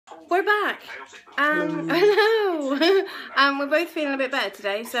We're back. Hello. We're both feeling a bit better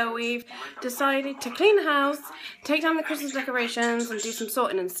today, so we've decided to clean the house, take down the Christmas decorations and do some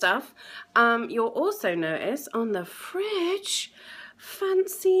sorting and stuff. You'll also notice on the fridge,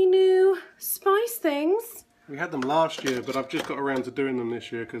 fancy new spice things. We had them last year, but I've just got around to doing them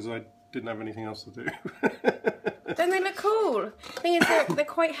this year because I didn't have anything else to do. Don't they look cool? The thing is, they're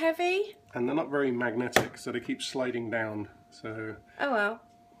quite heavy. And they're not very magnetic, so they keep sliding down. So. Oh well.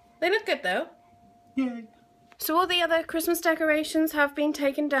 They look good though. Yay. So all the other Christmas decorations have been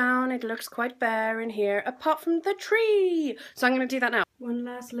taken down. It looks quite bare in here, apart from the tree. So I'm going to do that now. One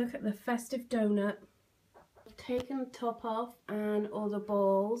last look at the festive donut. I've taken the top off and all the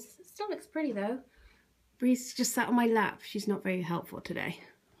balls. It still looks pretty though. Breeze just sat on my lap. She's not very helpful today.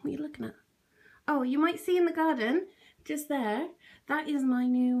 What are you looking at? Oh, you might see in the garden, just there, that is my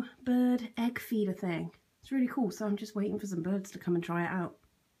new bird egg feeder thing. It's really cool, so I'm just waiting for some birds to come and try it out.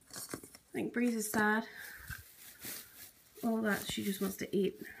 I think Breeze is sad. All that she just wants to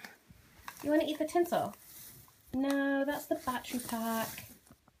eat. You want to eat the tinsel? No, that's the battery pack.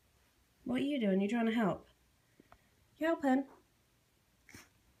 What are you doing? You're trying to help? You helping?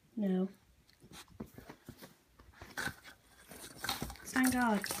 No. Stand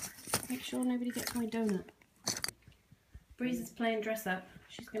guard. Make sure nobody gets my donut. Breeze is playing dress up.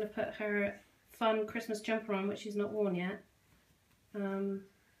 She's going to put her fun Christmas jumper on, which she's not worn yet.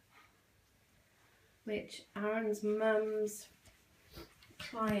 Which Aaron's mum's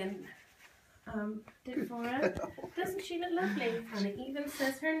client did for her. Doesn't she look lovely? And it even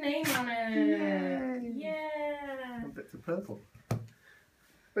says her name on it. Yay. Yeah. Bits of purple.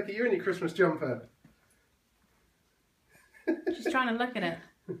 Look at you in your Christmas jumper. She's trying to look at it.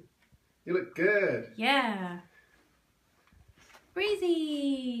 You look good. Yeah.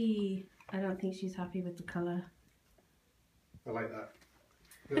 Breezy. I don't think she's happy with the colour. I like that.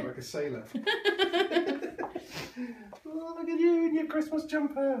 You look like a sailor. Oh, look at you in your Christmas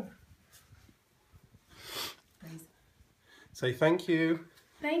jumper. Breeze. Say thank you.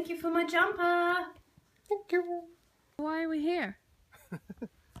 Thank you for my jumper. Thank you. Why are we here?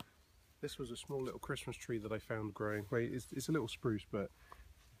 This was a small little Christmas tree that I found growing. Wait, it's a little spruce, but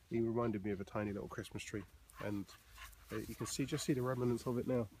he reminded me of a tiny little Christmas tree. And you can just see the remnants of it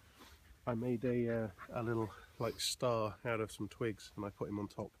now. I made a little like star out of some twigs, and I put him on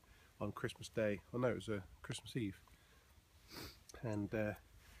top on Christmas Day. Oh no, it was Christmas Eve. And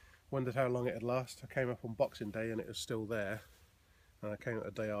wondered how long it'd last. I came up on Boxing Day and it was still there. And I came up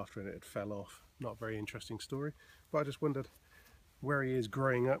a day after and it had fell off. Not a very interesting story, but I just wondered where he is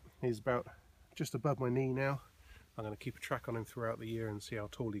growing up. He's about just above my knee now. I'm going to keep a track on him throughout the year and see how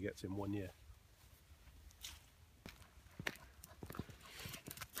tall he gets in 1 year.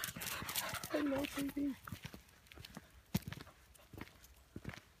 Hello, baby.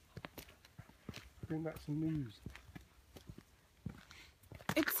 Bring back some news.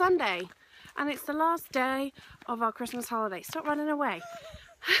 It's Sunday and it's the last day of our Christmas holiday. Stop running away.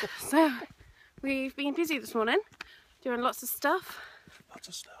 So we've been busy this morning doing lots of stuff. Lots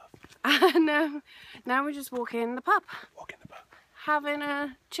of stuff. And now we're just walking the pub. Walking the pub. Having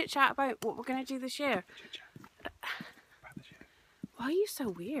a chit chat about what we're going to do this year. Chit chat. About this year. Why are you so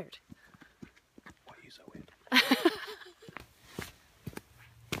weird? Why are you so weird?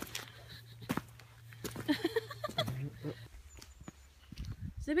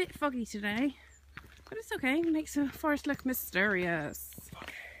 It's a bit foggy today, but it's okay. It makes the forest look mysterious.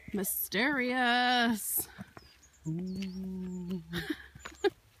 Okay. Mysterious. Ooh.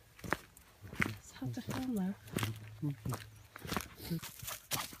 It's hard to film though.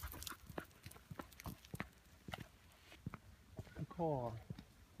 The car.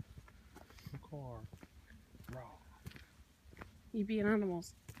 The car. Raw. You being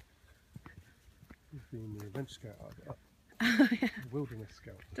animals. He's being the adventure scout. Oh, yeah. Wilderness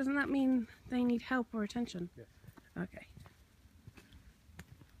scout. Doesn't that mean they need help or attention? Yes. Okay.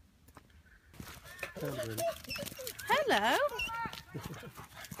 Really. Hello.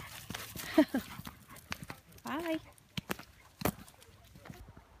 Bye.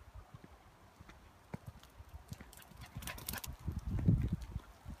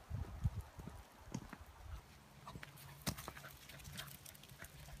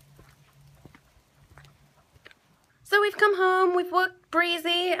 So we've come home, we've walked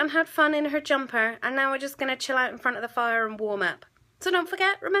Breezy and had fun in her jumper, and now we're just going to chill out in front of the fire and warm up. So don't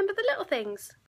forget, remember the little things.